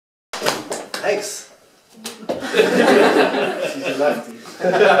Thanks. She's a lefty.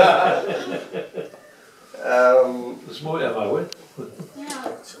 Dat is mooi aan hoor.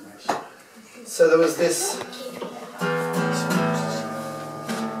 So there was this.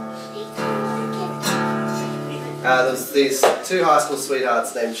 There's these two high school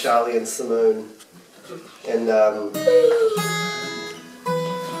sweethearts named Charlie and Simone, and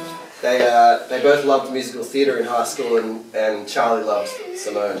they both loved musical theatre in high school, and Charlie loved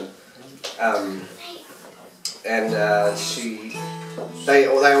Simone, they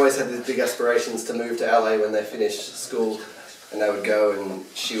always had these big aspirations to move to LA when they finished school, and they would go and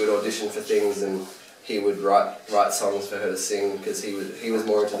she would audition for things and he would write songs for her to sing, because he was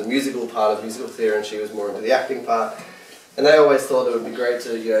more into the musical part of musical theatre and she was more into the acting part. And they always thought it would be great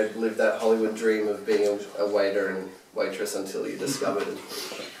to, you know, live that Hollywood dream of being a waiter and waitress until you discovered and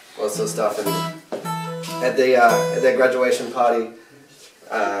all that sort of stuff. And at their graduation party,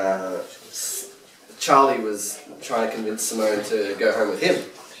 Charlie was trying to convince Simone to go home with him,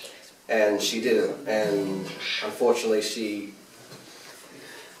 and she didn't. And unfortunately, she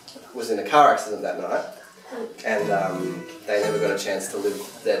was in a car accident that night, and they never got a chance to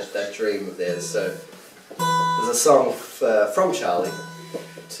live that dream of theirs. So there's a song from Charlie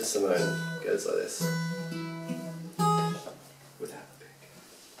to Simone. It goes like this. Without a pick.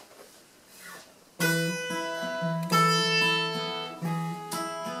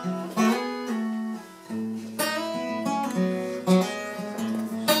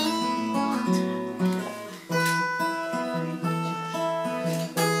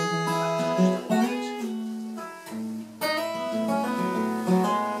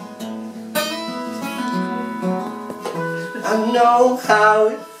 I know how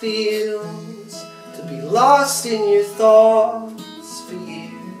it feels to be lost in your thoughts for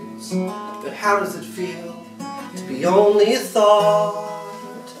years, but how does it feel to be only a thought?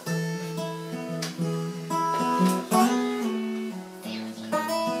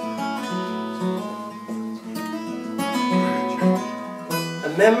 A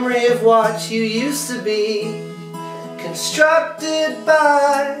memory of what you used to be, constructed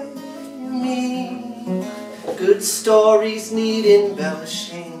by me. Good stories need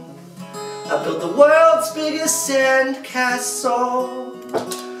embellishing. I built the world's biggest sandcastle,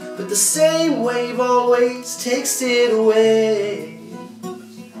 but the same wave always takes it away.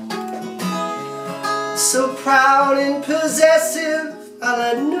 So proud and possessive, I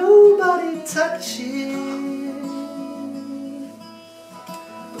let nobody touch it.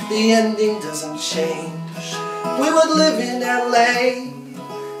 But the ending doesn't change. We would live in LA.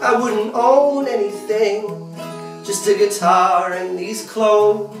 I wouldn't own anything, just a guitar and these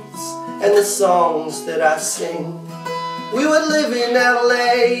clothes and the songs that I sing. We would live in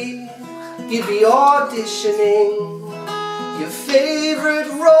LA, you'd be auditioning. Your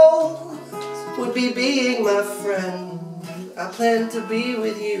favorite role would be being my friend. I plan to be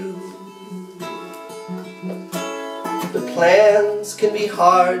with you. The plans can be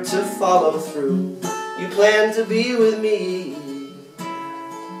hard to follow through. You plan to be with me,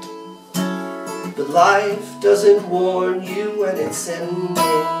 but life doesn't warn you when it's ending.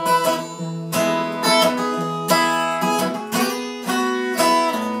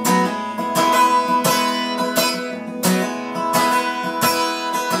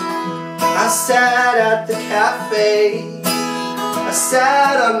 I sat at the cafe, I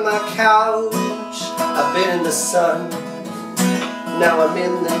sat on my couch. I've been in the sun, now I'm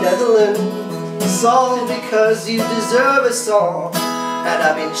in the Netherlands. All because you deserve a song. And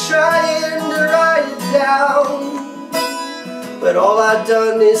I've been trying to write it down, but all I've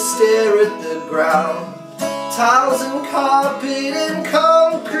done is stare at the ground. Tiles and carpet and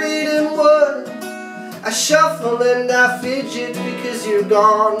concrete and wood. I shuffle and I fidget because you're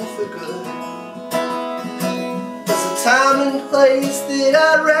gone for good. There's a time and place that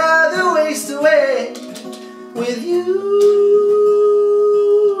I'd rather waste away with you.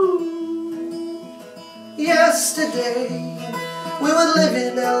 Yesterday we would live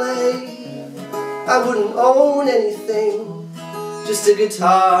in LA. I wouldn't own anything, just a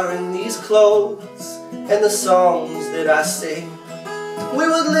guitar and these clothes and the songs that I sing. We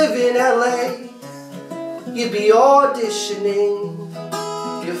would live in LA. You'd be auditioning.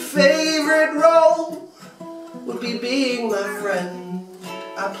 Your favorite role would be being my friend.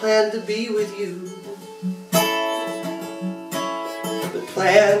 I plan to be with you. But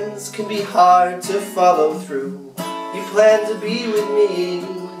plans can be hard to follow through. You plan to be with me,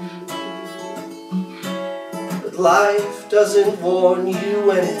 but life doesn't warn you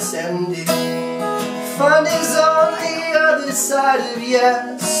when it's ending. Fun is on the other side of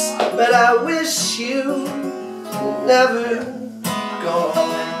yes, but I wish you would never go.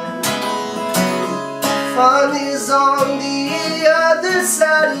 fun is on the other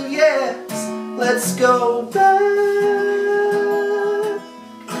side of yes. Let's go back,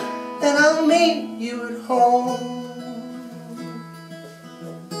 and I'll meet you at home.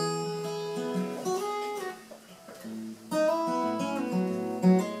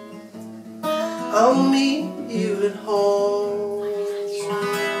 I'll meet you at home.